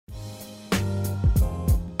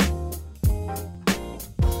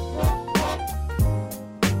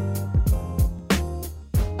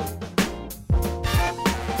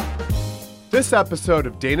This episode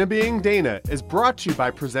of Dana Being Dana is brought to you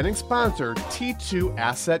by presenting sponsor T2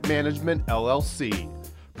 Asset Management LLC,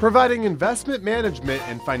 providing investment management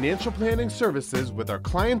and financial planning services with our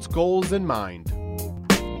clients' goals in mind.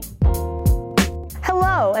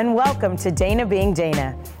 Hello and welcome to Dana Being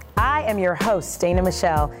Dana. I am your host, Dana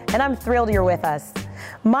Michelle, and I'm thrilled you're with us.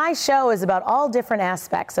 My show is about all different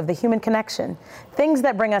aspects of the human connection, things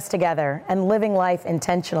that bring us together, and living life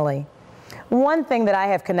intentionally. One thing that I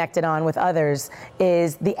have connected on with others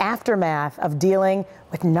is the aftermath of dealing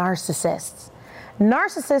with narcissists.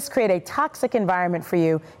 Narcissists create a toxic environment for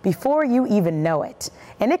you before you even know it.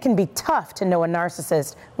 And it can be tough to know a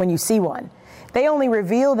narcissist when you see one. They only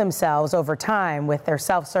reveal themselves over time with their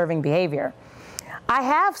self-serving behavior. I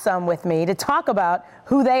have some with me to talk about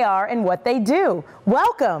who they are and what they do.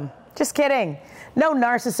 Welcome. Just kidding. No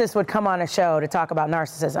narcissist would come on a show to talk about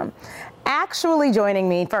narcissism. Actually joining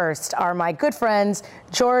me first are my good friends,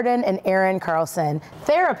 Jordan and Erin Carlson,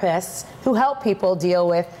 therapists who help people deal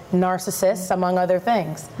with narcissists, among other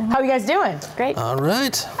things. How are you guys doing? Great. All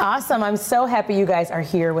right. Awesome. I'm so happy you guys are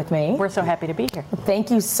here with me. We're so happy to be here.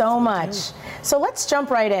 Thank you so much. So let's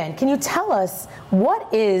jump right in. Can you tell us,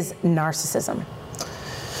 what is narcissism?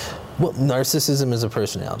 Well, narcissism is a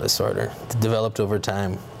personality disorder developed over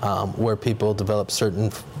time where people develop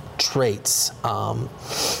certain traits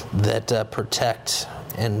that protect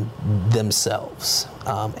themselves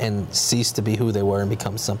and cease to be who they were and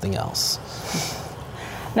become something else.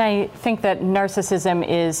 And I think that narcissism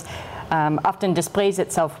is often displays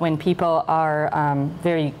itself when people are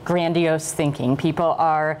very grandiose thinking. People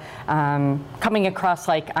are coming across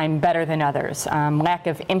like I'm better than others. Lack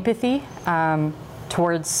of empathy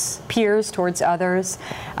towards peers, towards others,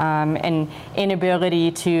 and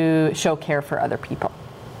inability to show care for other people.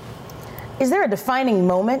 Is there a defining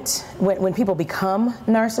moment when people become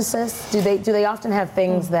narcissists? Do they often have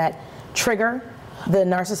things that trigger the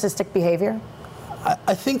narcissistic behavior?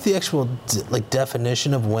 I think the actual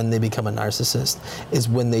definition of when they become a narcissist is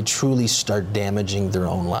when they truly start damaging their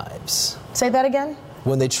own lives. Say that again?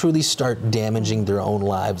 When they truly start damaging their own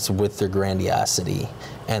lives with their grandiosity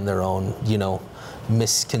and their own,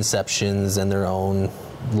 misconceptions and their own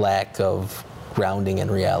lack of grounding in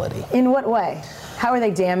reality. In what way? How are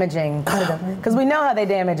they damaging? Because we know how they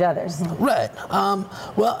damage others. Right.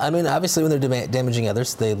 Well, obviously when they're damaging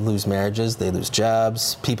others, they lose marriages, they lose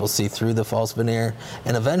jobs, people see through the false veneer,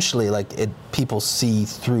 and eventually, people see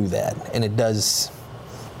through that, and it does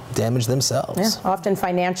damage themselves. Yeah, often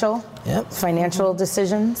financial. Yep. Financial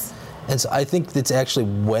decisions. And so I think it's actually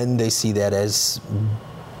when they see that as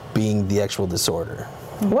being the actual disorder.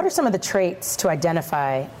 What are some of the traits to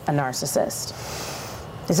identify a narcissist?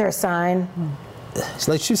 Is there a sign? It's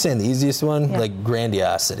like she was saying, the easiest one,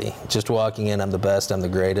 grandiosity. Just walking in, I'm the best, I'm the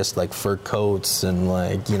greatest, fur coats and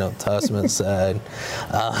toss them aside.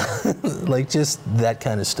 Just that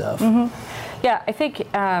kind of stuff. Mm-hmm. Yeah, I think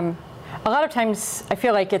a lot of times I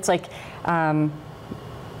feel like it's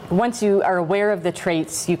once you are aware of the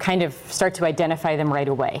traits, you kind of start to identify them right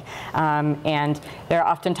away. And there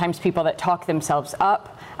are oftentimes people that talk themselves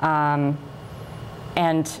up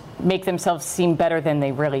and make themselves seem better than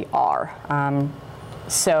they really are.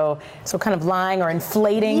 So kind of lying or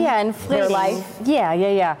inflating their life?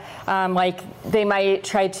 Yeah. They might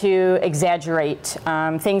try to exaggerate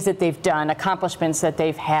things that they've done, accomplishments that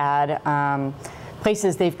they've had,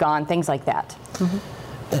 places they've gone, things like that. Mm-hmm.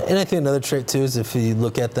 And I think another trait, too, is if you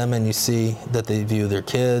look at them and you see that they view their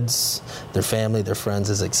kids, their family, their friends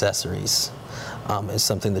as accessories, is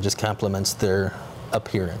something that just complements their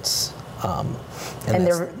appearance. And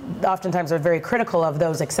they're oftentimes are very critical of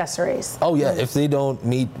those accessories. Oh, yeah. If they don't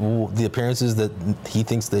meet the appearances that he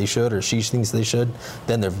thinks they should or she thinks they should,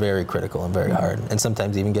 then they're very critical and very hard, and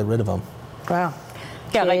sometimes even get rid of them. Wow.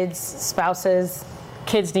 Yeah, kids, spouses.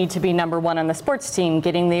 Kids need to be number one on the sports team,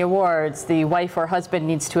 getting the awards. The wife or husband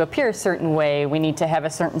needs to appear a certain way. We need to have a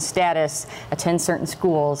certain status, attend certain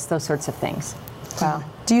schools, those sorts of things. Wow.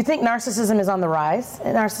 Do you think narcissism is on the rise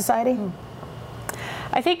in our society?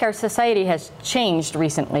 I think our society has changed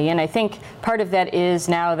recently, and I think part of that is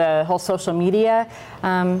now the whole social media,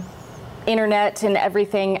 internet and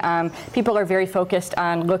everything. People are very focused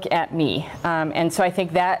on look at me, and so I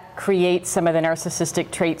think that creates some of the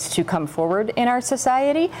narcissistic traits to come forward in our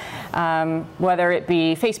society, whether it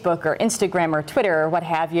be Facebook or Instagram or Twitter or what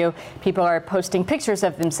have you. People are posting pictures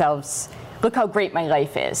of themselves. Look how great my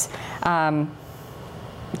life is.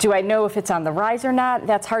 Do I know if it's on the rise or not?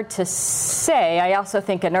 That's hard to say. I also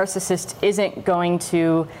think a narcissist isn't going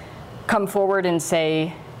to come forward and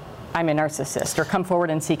say, I'm a narcissist, or come forward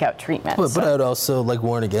and seek out treatment. But I would also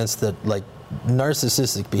warn against that,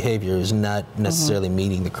 narcissistic behavior is not necessarily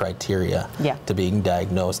meeting the criteria to being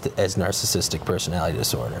diagnosed as narcissistic personality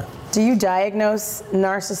disorder. Do you diagnose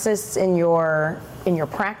narcissists in your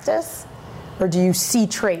practice? Or do you see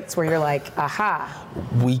traits where you're like, aha?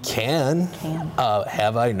 We can.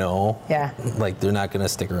 Have I? No. Yeah. Like, they're not going to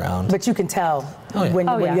stick around. But you can tell when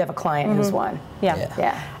you have a client who's one.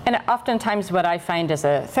 Yeah. And oftentimes what I find as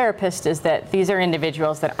a therapist is that these are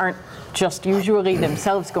individuals that aren't just usually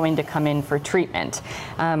themselves going to come in for treatment.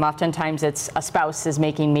 Oftentimes it's a spouse is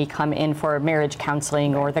making me come in for marriage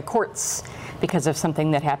counseling, or the courts, because of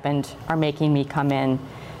something that happened, are making me come in.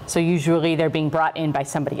 So usually they're being brought in by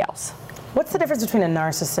somebody else. What's the difference between a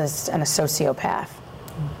narcissist and a sociopath?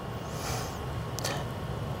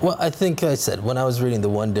 Well, I think I said when I was reading, the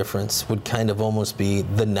one difference would kind of almost be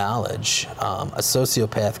the knowledge. A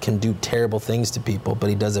sociopath can do terrible things to people, but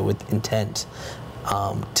he does it with intent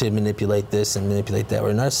to manipulate this and manipulate that.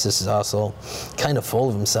 Where a narcissist is also kind of full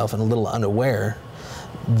of himself and a little unaware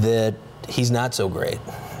that he's not so great.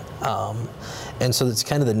 And so it's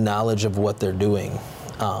kind of the knowledge of what they're doing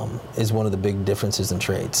is one of the big differences in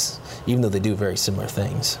traits, even though they do very similar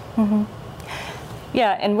things. Mm-hmm.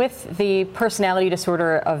 Yeah, and with the personality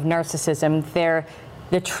disorder of narcissism,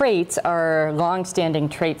 the traits are long-standing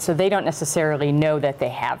traits, so they don't necessarily know that they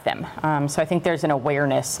have them. So I think there's an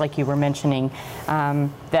awareness, like you were mentioning,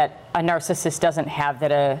 that a narcissist doesn't have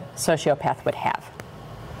that a sociopath would have.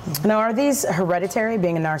 Now, are these hereditary,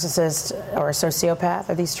 being a narcissist or a sociopath?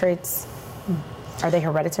 Are these traits, are they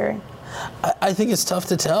hereditary? I think it's tough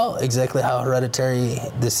to tell exactly how hereditary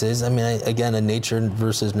this is. I mean, again, a nature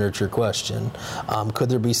versus nurture question. Could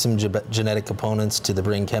there be some genetic components to the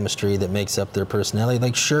brain chemistry that makes up their personality?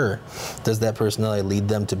 Like, sure. Does that personality lead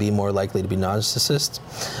them to be more likely to be narcissists?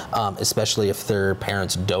 Especially if their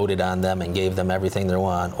parents doted on them and gave them everything they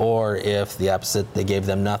want, or if the opposite, they gave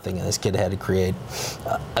them nothing and this kid had to create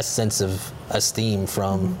a sense of esteem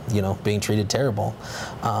from, being treated terrible.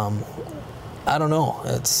 I don't know.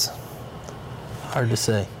 It's hard to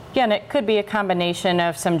say. Yeah, and it could be a combination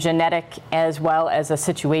of some genetic as well as a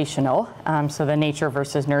situational, so the nature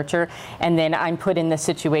versus nurture. And then I'm put in this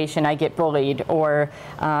situation, I get bullied, or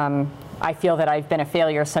I feel that I've been a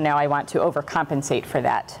failure, so now I want to overcompensate for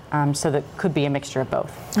that. So that could be a mixture of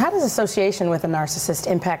both. How does association with a narcissist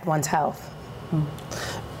impact one's health?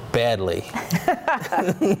 Badly.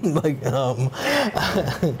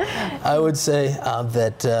 I would say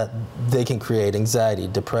that they can create anxiety,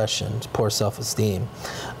 depression, poor self-esteem.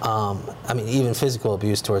 Even physical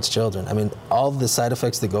abuse towards children. I mean, all the side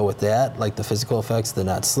effects that go with that, like the physical effects, the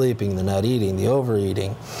not sleeping, the not eating, the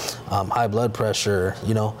overeating, high blood pressure,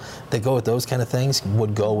 that go with those kind of things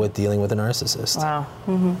would go with dealing with a narcissist. Wow.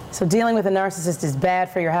 Mm-hmm. So dealing with a narcissist is bad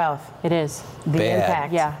for your health? It is. The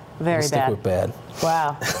impact. Yeah, very bad. Stick with bad.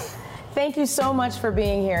 Wow. Thank you so much for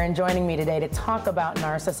being here and joining me today to talk about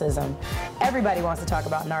narcissism. Everybody wants to talk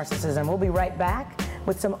about narcissism. We'll be right back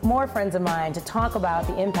with some more friends of mine to talk about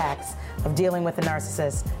the impacts of dealing with a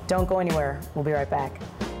narcissist. Don't go anywhere. We'll be right back.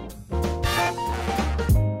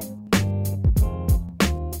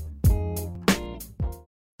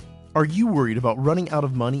 Are you worried about running out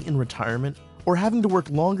of money in retirement or having to work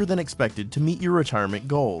longer than expected to meet your retirement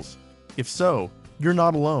goals? If so, you're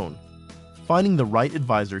not alone. Finding the right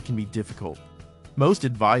advisor can be difficult. Most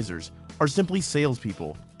advisors are simply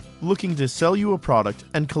salespeople looking to sell you a product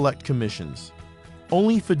and collect commissions.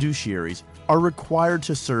 Only fiduciaries are required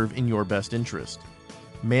to serve in your best interest.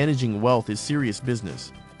 Managing wealth is serious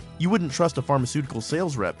business. You wouldn't trust a pharmaceutical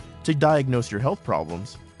sales rep to diagnose your health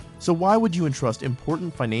problems, so why would you entrust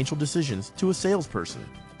important financial decisions to a salesperson?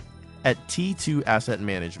 At T2 Asset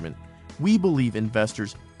Management, we believe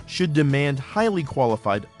investors should demand highly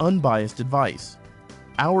qualified, unbiased advice.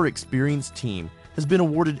 Our experienced team has been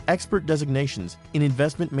awarded expert designations in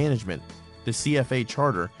investment management. The CFA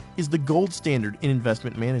Charter is the gold standard in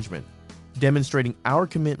investment management, demonstrating our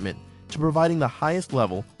commitment to providing the highest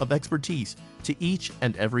level of expertise to each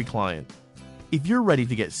and every client. If you're ready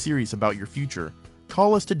to get serious about your future,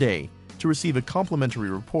 call us today to receive a complimentary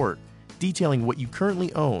report detailing what you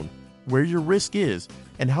currently own, where your risk is,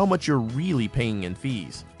 and how much you're really paying in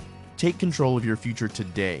fees. Take control of your future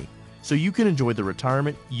today so you can enjoy the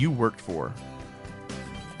retirement you worked for.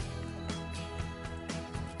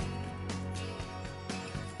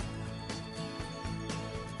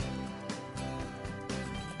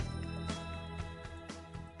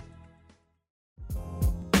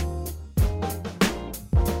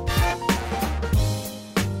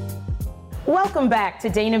 Welcome back to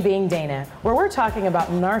Dana Being Dana, where we're talking about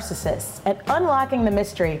narcissists and unlocking the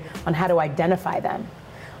mystery on how to identify them.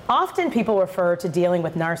 Often people refer to dealing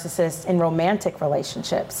with narcissists in romantic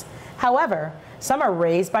relationships. However, some are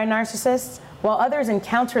raised by narcissists, while others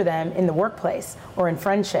encounter them in the workplace or in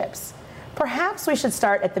friendships. Perhaps we should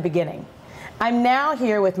start at the beginning. I'm now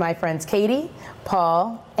here with my friends Katie,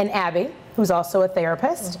 Paul, and Abby, who's also a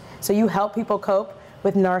therapist. So you help people cope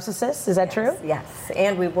with narcissists, is that true? Yes,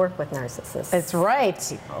 and we work with narcissists. That's right.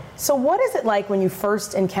 People. So what is it like when you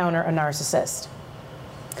first encounter a narcissist?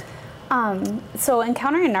 So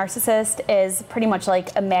encountering a narcissist is pretty much like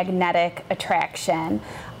a magnetic attraction.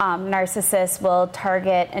 Narcissists will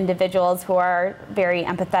target individuals who are very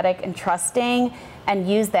empathetic and trusting and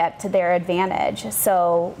use that to their advantage.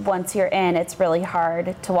 So once you're in, it's really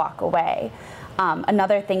hard to walk away.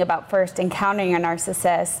 Another thing about first encountering a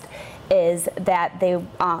narcissist is that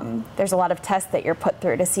there's a lot of tests that you're put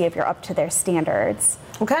through to see if you're up to their standards.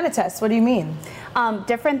 What kind of tests? What do you mean?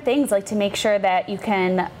 Different things, like to make sure that you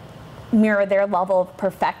can mirror their level of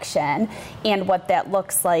perfection, and what that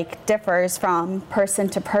looks like differs from person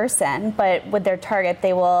to person. But with their target,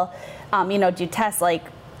 they will do tests like,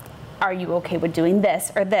 are you okay with doing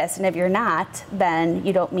this or this? And if you're not, then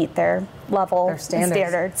you don't meet their level Their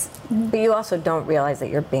standards. But you also don't realize that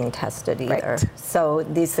you're being tested either. Right. So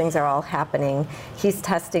these things are all happening. He's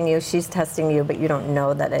testing you, she's testing you, but you don't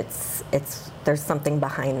know that there's something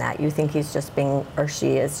behind that. You think he's just being, or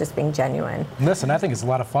she is just being genuine. Listen, I think it's a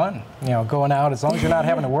lot of fun, going out, as long as you're not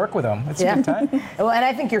having to work with them. It's a good time. Well, and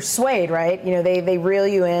I think you're swayed, right? They reel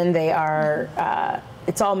you in. They are,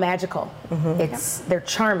 it's all magical. They're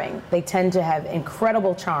charming. They tend to have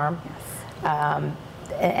incredible charm.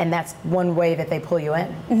 And that's one way that they pull you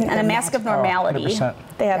in. And a mask of normality. 100%.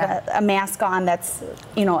 They have a mask on that's,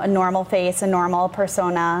 a normal face, a normal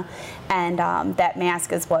persona, and that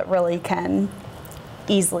mask is what really can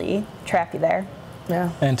easily trap you there.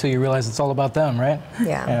 Yeah. Until you realize it's all about them, right?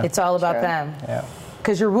 Yeah. It's all about True. them. Yeah.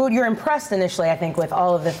 Because you're impressed initially, I think, with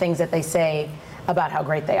all of the things that they say about how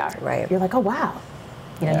great they are. Right. You're like, oh, wow.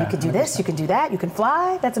 You Yeah, could do this, you can do that, you can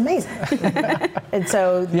fly. That's amazing. And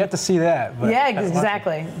so, You have to see that. But yeah,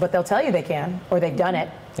 exactly. But they'll tell you they can, or they've done it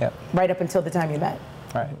Yep. right up until the time you met.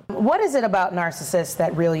 Right. What is it about narcissists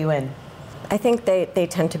that reel you in? I think they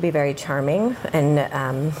tend to be very charming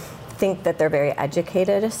and think that they're very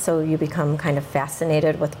educated, so you become kind of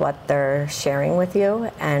fascinated with what they're sharing with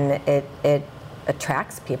you, and it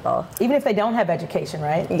attracts people. Even if they don't have education,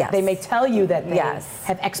 right? Yes. They may tell you that they Yes.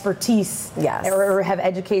 have expertise Yes. or have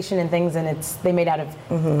education in things, and they may not have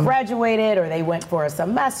graduated, or they went for a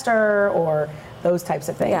semester, or those types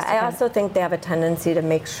of things. Yeah, I also think they have a tendency to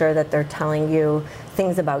make sure that they're telling you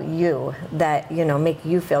things about you that, make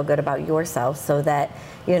you feel good about yourself, so that,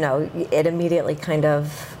 it immediately kind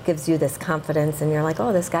of gives you this confidence, and you're like,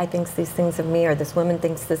 oh, this guy thinks these things of me, or this woman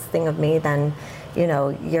thinks this thing of me, then,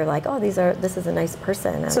 you're like, oh, this is a nice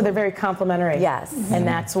person. So they're very complimentary. Yes. And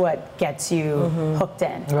that's what gets you hooked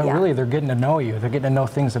in. Well, Yeah. really, they're getting to know you. They're getting to know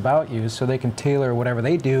things about you, so they can tailor whatever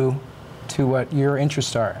they do to what your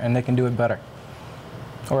interests are, and they can do it better.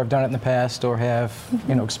 Or have done it in the past, or have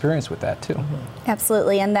experience with that too.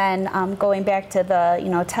 Absolutely. And then going back to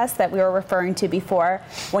the test that we were referring to before,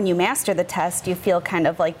 when you master the test, you feel kind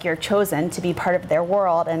of like you're chosen to be part of their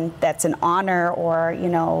world, and that's an honor or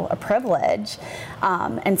a privilege.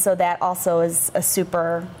 And so that also is a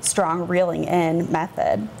super strong reeling in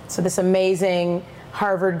method. So this amazing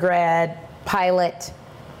Harvard grad, pilot,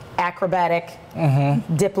 acrobatic,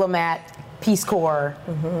 diplomat, Peace Corps,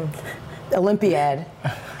 Olympiad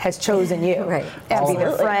has chosen you Right. to be their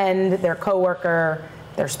Absolutely. friend, their coworker,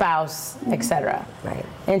 their spouse, etc. Right.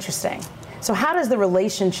 Interesting. So how does the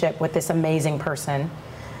relationship with this amazing person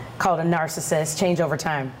called a narcissist change over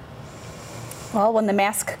time? Well, when the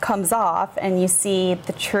mask comes off and you see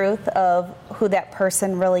the truth of who that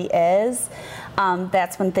person really is,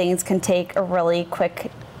 that's when things can take a really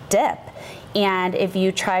quick dip. And if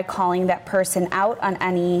you try calling that person out on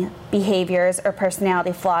any behaviors or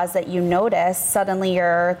personality flaws that you notice, suddenly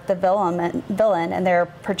you're the villain, and they're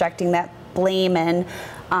projecting that blame and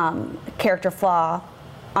character flaw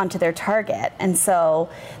onto their target. And so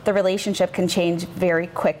the relationship can change very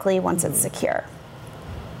quickly once it's secure.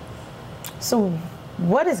 So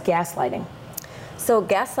what is gaslighting? So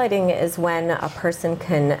gaslighting is when a person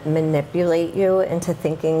can manipulate you into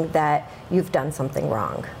thinking that you've done something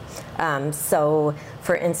wrong. So,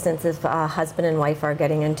 for instance, if a husband and wife are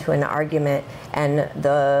getting into an argument and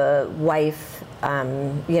the wife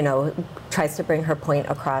you know, tries to bring her point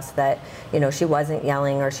across that, you know, she wasn't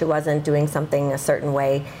yelling or she wasn't doing something a certain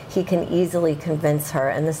way, he can easily convince her,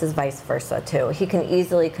 and this is vice versa too, he can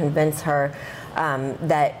easily convince her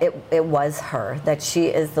that it was her, that she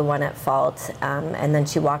is the one at fault, and then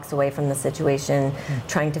she walks away from the situation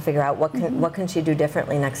trying to figure out what can she do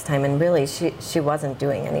differently next time, and really she wasn't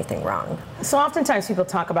doing anything wrong. So oftentimes people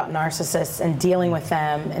talk about narcissists and dealing with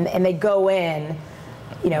them, and they go in,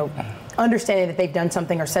 you know, understanding that they've done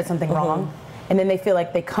something or said something wrong, and then they feel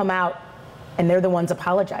like they come out and they're the ones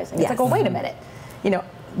apologizing. It's like, well, wait a minute, you know,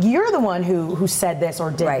 you're the one who said this or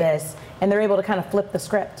did this. And they're able to kind of flip the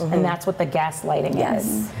script, and that's what the gaslighting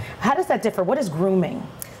is. How does that differ? What is grooming?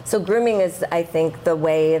 So grooming is, I think, the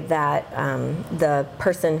way that the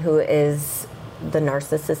person who is the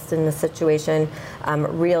narcissist in the situation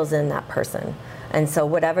reels in that person. And so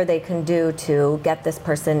whatever they can do to get this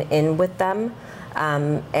person in with them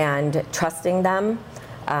and trusting them,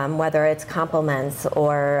 whether it's compliments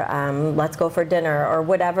or let's go for dinner or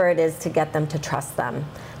whatever it is to get them to trust them.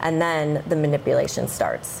 And then the manipulation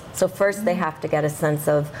starts. So first they have to get a sense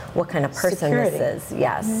of what kind of person this is.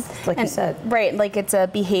 Yes. Like you said. Right, like it's a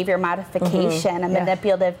behavior modification, a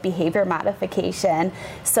manipulative behavior modification.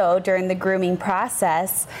 So during the grooming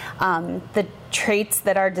process, the traits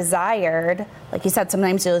that are desired, like you said,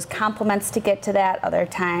 sometimes you use compliments to get to that. Other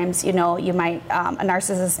times, you know, you might, a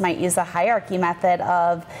narcissist might use a hierarchy method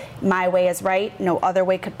of my way is right, no other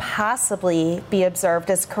way could possibly be observed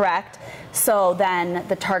as correct. So then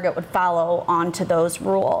the target would follow onto those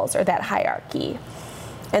rules or that hierarchy.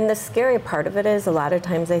 And the scary part of it is a lot of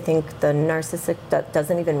times I think the narcissist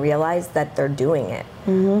doesn't even realize that they're doing it.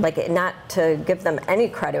 Like, not to give them any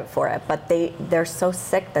credit for it, but they're so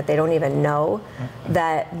sick that they don't even know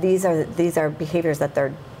that these are behaviors that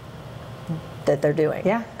they're doing.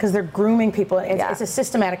 Yeah, because they're grooming people. It's a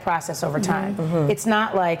systematic process over time. It's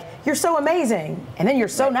not like you're so amazing and then you're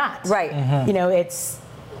so not. Right. You know, it's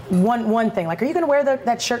one thing. Like, are you going to wear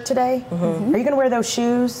that shirt today? Are you going to wear those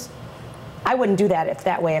shoes? I wouldn't do that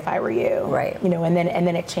if I were you. Right. You know, and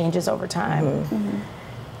then it changes over time.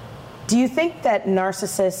 Do you think that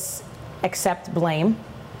narcissists accept blame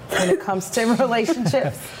when it comes to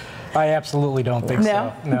relationships? I absolutely don't think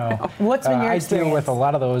so. No. What's been your experience? I deal with a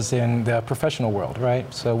lot of those in the professional world,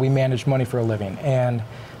 right? So we manage money for a living, and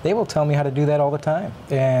they will tell me how to do that all the time.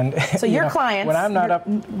 And so your clients, when I'm not up,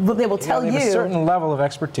 they will tell you. They have a certain level of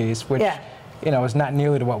expertise, which you know is not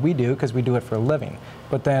nearly to what we do because we do it for a living.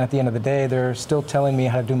 But then at the end of the day, they're still telling me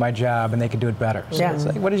how to do my job, and they can do it better. So it's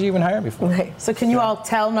like, what did you even hire me for? Right. So can you all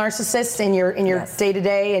tell narcissists in your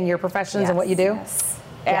day-to-day and your professions and what you do?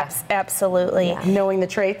 Yes. Absolutely. Knowing the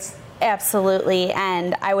traits? Absolutely,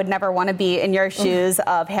 and I would never want to be in your shoes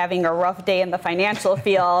of having a rough day in the financial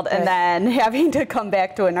field and then having to come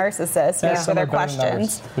back to a narcissist and answer their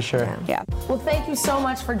questions. For sure. Yeah. Well, thank you so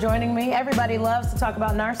much for joining me. Everybody loves to talk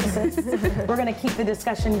about narcissists. We're going to keep the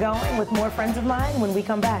discussion going with more friends of mine when we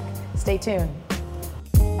come back. Stay tuned.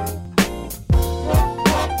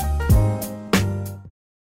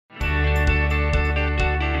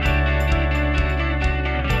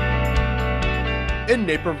 In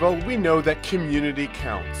Naperville, we know that community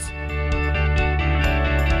counts.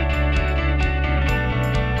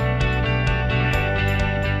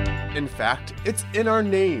 In fact, it's in our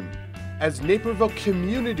name. As Naperville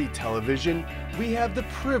Community Television, we have the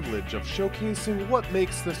privilege of showcasing what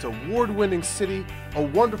makes this award-winning city a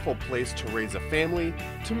wonderful place to raise a family,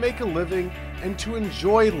 to make a living, and to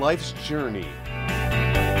enjoy life's journey.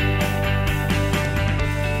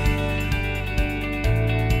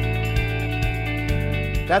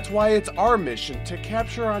 That's why it's our mission to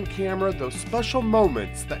capture on camera those special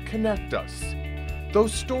moments that connect us.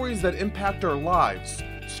 Those stories that impact our lives,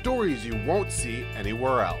 stories you won't see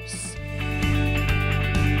anywhere else.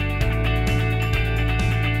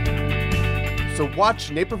 So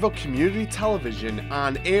watch Naperville Community Television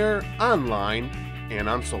on air, online, and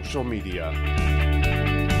on social media.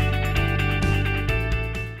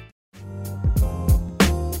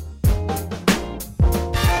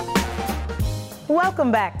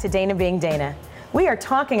 Welcome back to Dana Being Dana. We are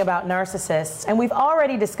talking about narcissists, and we've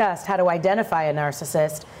already discussed how to identify a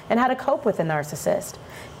narcissist and how to cope with a narcissist.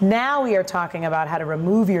 Now we are talking about how to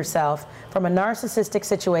remove yourself from a narcissistic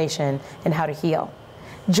situation and how to heal.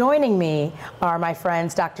 Joining me are my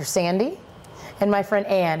friends Dr. Sandy and my friend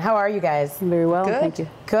Ann. How are you guys? Very well, Good. thank you.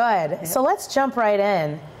 Good. Yeah. So let's jump right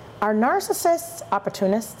in. Are narcissists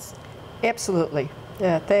opportunists? Absolutely.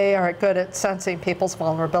 Yeah, they are good at sensing people's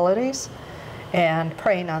vulnerabilities and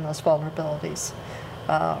preying on those vulnerabilities.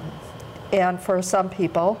 And for some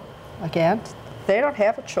people, again, they don't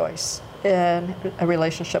have a choice. in a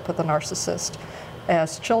relationship with a narcissist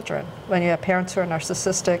as children. When you have parents who are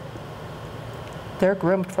narcissistic, they're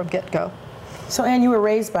groomed from get-go. So, Ann, you were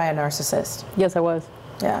raised by a narcissist. Yes, I was.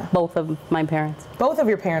 Yeah. Both of my parents. Both of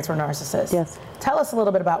your parents were narcissists. Yes. Tell us a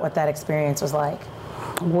little bit about what that experience was like.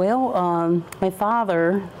 Well, my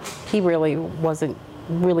father, he really wasn't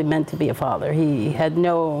really meant to be a father. He had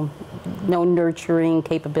no nurturing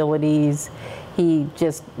capabilities. He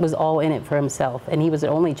just was all in it for himself, and he was an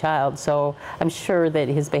only child, so I'm sure that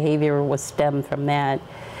his behavior was stemmed from that,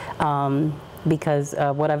 because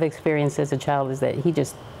what I've experienced as a child is that he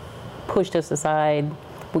just pushed us aside.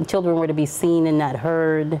 When children were to be seen and not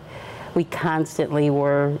heard, we constantly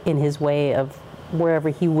were in his way of wherever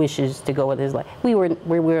he wishes to go with his life. We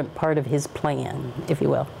weren't part of his plan, if you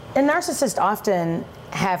will. And narcissists often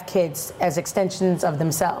have kids as extensions of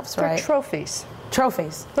themselves, right? They're trophies.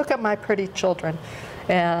 Trophies. Look at my pretty children.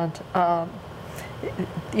 And,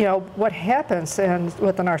 you know, what happens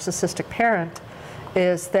with a narcissistic parent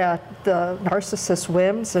is that the narcissist's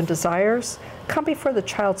whims and desires come before the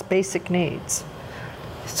child's basic needs,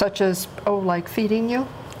 such as, like feeding you.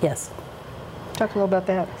 Yes. Talk a little about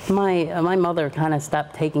that. My mother kind of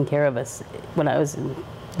stopped taking care of us when I was in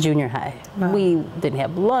junior high. Wow. We didn't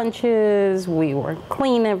have lunches. We weren't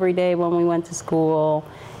clean every day when we went to school.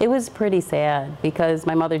 It was pretty sad because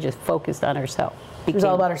my mother just focused on herself. It was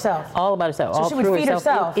all about herself. All about herself. So all she would feed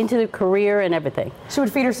herself into the career and everything. She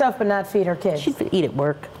would feed herself, but not feed her kids. She'd eat at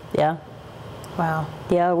work. Yeah. Wow.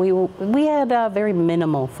 Yeah, we had very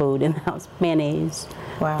minimal food in the house. Mayonnaise,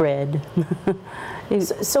 wow. Bread.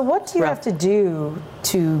 So what do you have to do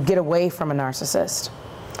to get away from a narcissist?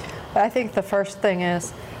 I think the first thing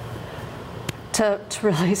is to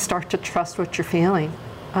really start to trust what you're feeling.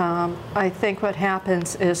 I think what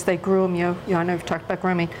happens is they groom you. I know you've talked about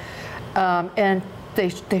grooming. And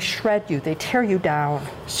they shred you, they tear you down.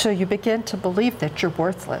 So you begin to believe that you're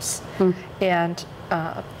worthless. And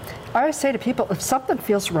I always say to people, if something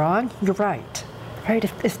feels wrong, you're right. Right?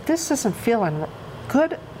 If this isn't feeling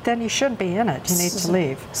good, then you shouldn't be in it. You need to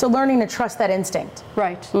leave. So learning to trust that instinct.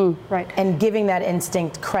 Right. Right. And giving that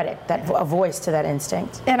instinct credit, a voice to that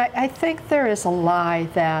instinct. And I think there is a lie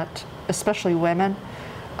that, especially women,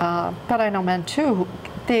 but I know men too,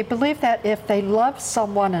 they believe that if they love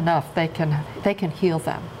someone enough, they can heal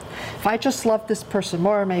them. If I just love this person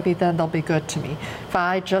more, maybe then they'll be good to me. If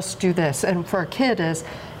I just do this, and for a kid is,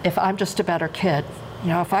 if I'm just a better kid, you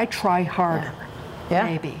know, if I try harder,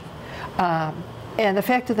 maybe. And the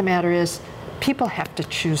fact of the matter is, people have to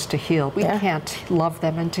choose to heal. We can't love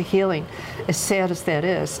them into healing, as sad as that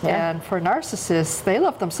is. And for narcissists, they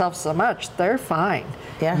love themselves so much, they're fine.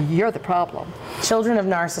 You're the problem. Children of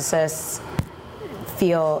narcissists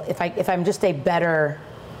feel, if I'm just a better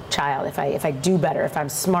child, if I do better, if I'm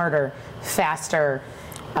smarter, faster,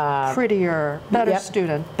 prettier, better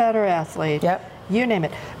student, better athlete, you name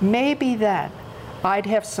it, maybe then I'd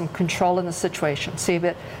have some control in the situation. See,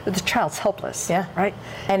 but the child's helpless, right?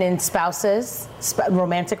 And in spouses,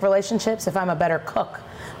 romantic relationships, if I'm a better cook,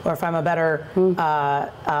 or if I'm a better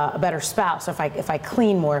spouse, if I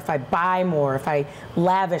clean more, if I buy more, if I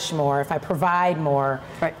lavish more, if I provide more,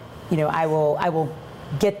 you know, I will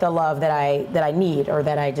get the love that I need, or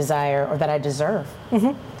that I desire, or that I deserve.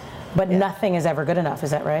 But nothing is ever good enough.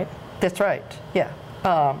 Is that right? That's right. Yeah.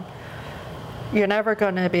 You're never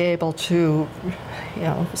going to be able to, you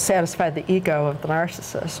know, satisfy the ego of the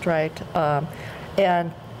narcissist, right?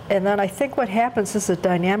 And then I think what happens is a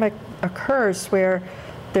dynamic occurs where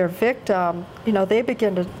their victim, you know, they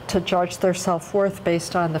begin to judge their self-worth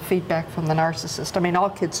based on the feedback from the narcissist. I mean, all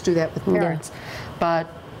kids do that with parents, but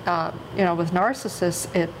you know, with narcissists,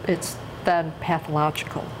 it's then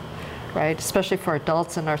pathological. Right, especially for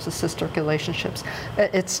adults in narcissistic relationships.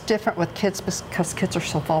 It's different with kids because kids are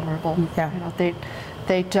so vulnerable. You know,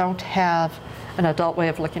 they don't have an adult way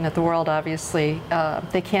of looking at the world. Obviously,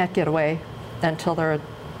 they can't get away until they're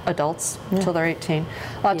adults, until they're 18.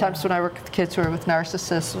 A lot of times when I work with kids who are with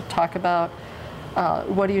narcissists, we'll talk about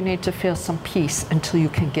what do you need to feel some peace until you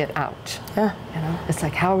can get out. You know, it's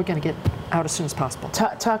like, how are we going to get out as soon as possible?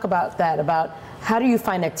 Talk about that. About how do you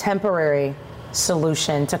find a temporary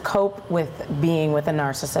solution to cope with being with a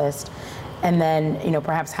narcissist, and then, you know,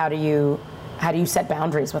 perhaps how do you set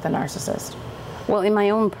boundaries with a narcissist? Well, in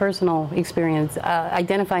my own personal experience,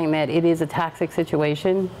 identifying that it is a toxic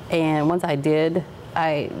situation, and once I did,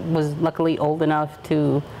 I was luckily old enough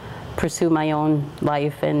to pursue my own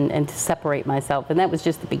life and to separate myself, and that was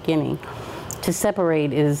just the beginning. To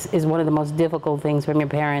separate is one of the most difficult things from your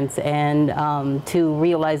parents, and to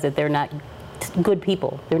realize that they're not good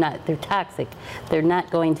people. They're toxic. They're not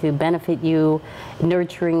going to benefit you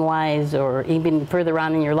nurturing wise or even further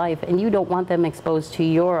on in your life, and you don't want them exposed to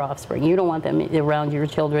your offspring. You don't want them around your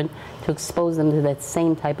children to expose them to that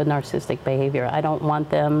same type of narcissistic behavior. I don't want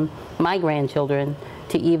them, my grandchildren,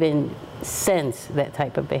 to even sense that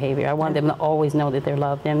type of behavior. I want them to always know that they're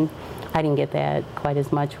loved, and I didn't get that quite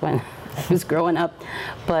as much when I was growing up.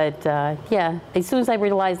 But yeah, as soon as I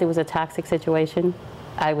realized it was a toxic situation,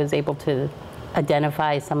 I was able to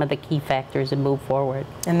identify some of the key factors and move forward.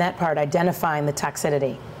 And that part, identifying the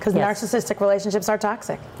toxicity, because narcissistic relationships are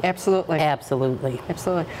toxic. Absolutely. Absolutely.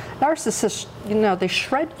 Absolutely. Narcissists, they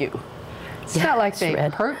shred you. It's not like they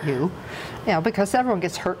hurt you, because everyone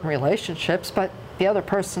gets hurt in relationships, but the other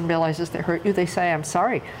person realizes they hurt you, they say, I'm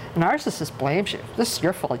sorry. The narcissist blames you. This is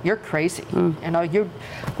your fault. You're crazy.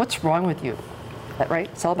 What's wrong with you? Right?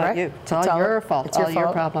 It's all about you. It's all your fault. It's all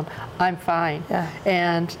your problem. I'm fine. Yeah.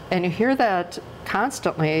 And you hear that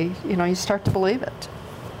constantly, you start to believe it.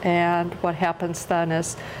 And what happens then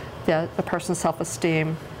is that the person's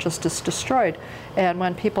self-esteem just is destroyed. And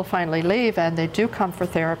when people finally leave and they do come for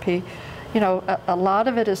therapy, a lot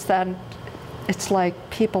of it is then, it's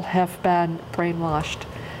like people have been brainwashed.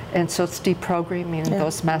 And so it's deprogramming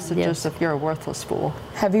those messages of you're a worthless fool.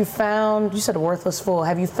 Have you found, you said a worthless fool,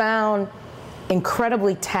 have you found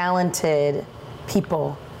incredibly talented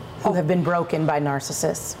people who have been broken by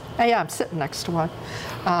narcissists? Yeah, I'm sitting next to one.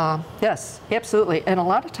 Yes, absolutely. And a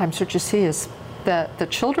lot of times what you see is that the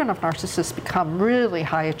children of narcissists become really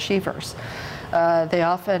high achievers. They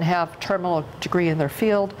often have a terminal degree in their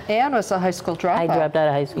field. Anne was a high school dropout. I dropped out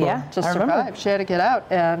of high school. Yeah, Just survived. She had to get out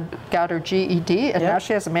and got her GED, and now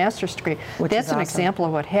she has a master's degree. That's an example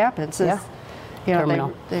of what happens. Is,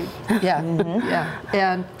 terminal.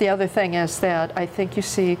 And the other thing is that I think you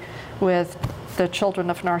see with the children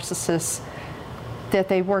of narcissists that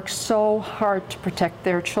they work so hard to protect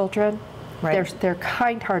their children. Right. They're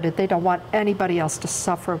kind-hearted. They don't want anybody else to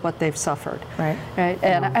suffer what they've suffered. Right.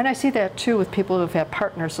 And I see that too with people who've had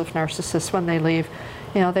partners of narcissists when they leave.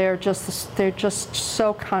 They're just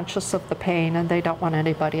so conscious of the pain, and they don't want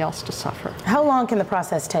anybody else to suffer. How long can the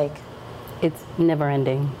process take? It's never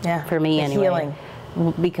ending. Yeah. For me, anyway.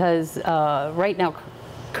 Healing. Because right now,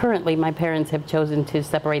 currently, my parents have chosen to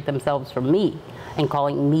separate themselves from me and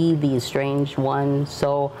calling me the estranged one.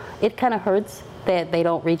 So it kind of hurts that they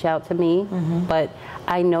don't reach out to me, but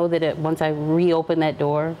I know that once I reopen that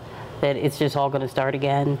door, that it's just all going to start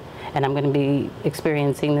again, and I'm going to be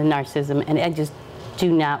experiencing the narcissism, and I just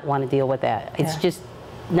do not want to deal with that. It's just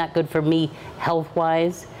not good for me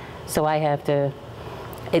health-wise, so I have to,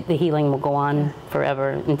 the healing will go on forever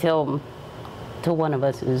until one of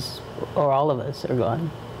us is, or all of us are gone.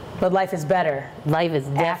 But life is better. Life is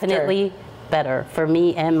definitely better for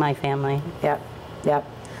me and my family. Yep, yep.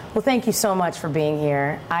 Well, thank you so much for being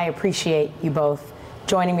here. I appreciate you both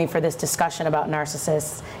joining me for this discussion about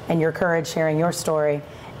narcissists and your courage, sharing your story,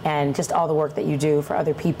 and just all the work that you do for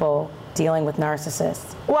other people dealing with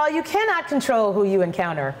narcissists. While you cannot control who you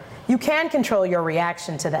encounter, you can control your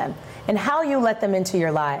reaction to them and how you let them into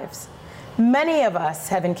your lives. Many of us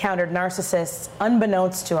have encountered narcissists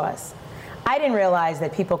unbeknownst to us. I didn't realize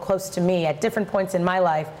that people close to me at different points in my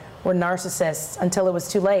life were narcissists until it was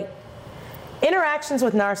too late. Interactions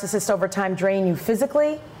with narcissists over time drain you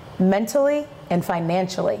physically, mentally, and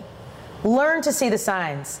financially. Learn to see the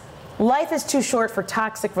signs. Life is too short for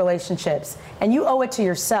toxic relationships, and you owe it to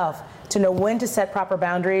yourself to know when to set proper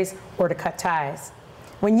boundaries or to cut ties.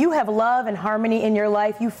 When you have love and harmony in your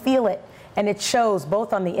life, you feel it, and it shows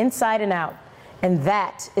both on the inside and out, and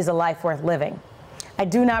that is a life worth living. I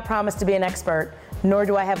do not promise to be an expert, nor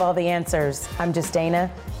do I have all the answers. I'm just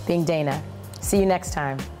Dana, being Dana. See you next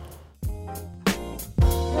time.